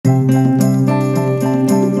Hi,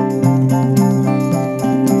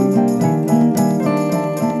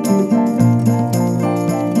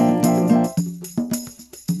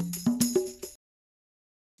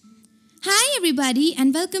 everybody,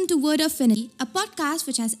 and welcome to Word of Finity, a podcast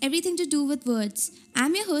which has everything to do with words.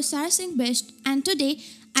 I'm your host, Sarah Singh Bisht, and today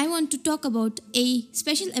I want to talk about a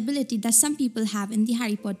special ability that some people have in the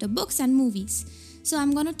Harry Potter books and movies. So,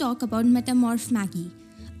 I'm going to talk about Metamorph Maggie.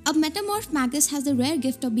 A metamorph magus has the rare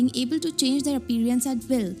gift of being able to change their appearance at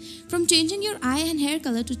will. From changing your eye and hair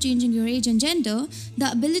color to changing your age and gender,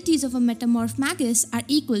 the abilities of a metamorph magus are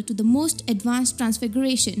equal to the most advanced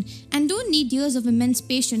transfiguration and don't need years of immense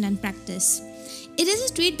patience and practice. It is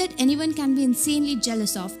a trait that anyone can be insanely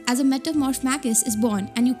jealous of, as a metamorph magus is born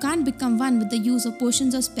and you can't become one with the use of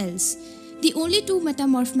potions or spells. The only two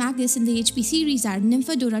metamorph magus in the HP series are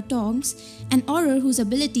Nymphadora Tonks, an Auror whose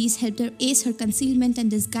abilities helped her ace her concealment and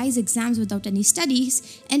disguise exams without any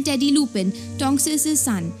studies, and Teddy Lupin, Tonks'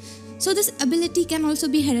 son. So this ability can also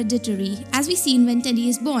be hereditary, as we seen when Teddy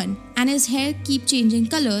is born, and his hair keep changing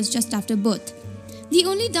colors just after birth. The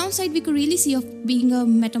only downside we could really see of being a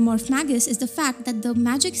metamorph magus is the fact that the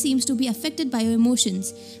magic seems to be affected by your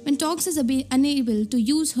emotions, when Tonks is unable to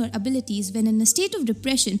use her abilities when in a state of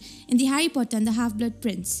depression in the Harry Potter and the Half-Blood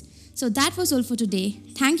Prince. So that was all for today.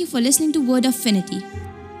 Thank you for listening to Word of Finity.